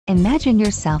Imagine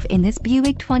yourself in this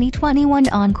Buick 2021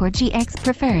 Encore GX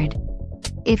Preferred.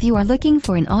 If you are looking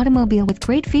for an automobile with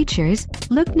great features,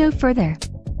 look no further.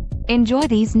 Enjoy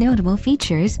these notable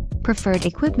features: preferred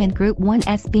equipment Group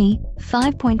 1SB,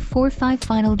 5.45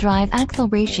 final drive axle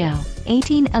ratio,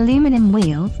 18 aluminum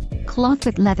wheels, cloth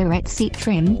with leatherette seat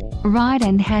trim, ride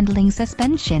and handling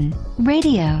suspension,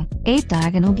 radio, 8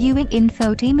 diagonal Buick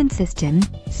infotainment system,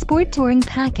 sport touring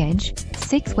package,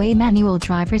 6-way manual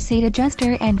driver seat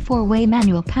adjuster and 4-way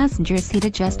manual passenger seat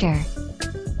adjuster.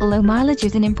 Low mileage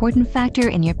is an important factor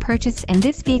in your purchase, and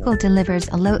this vehicle delivers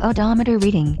a low odometer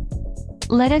reading.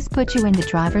 Let us put you in the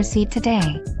driver's seat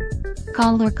today.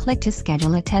 Call or click to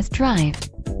schedule a test drive.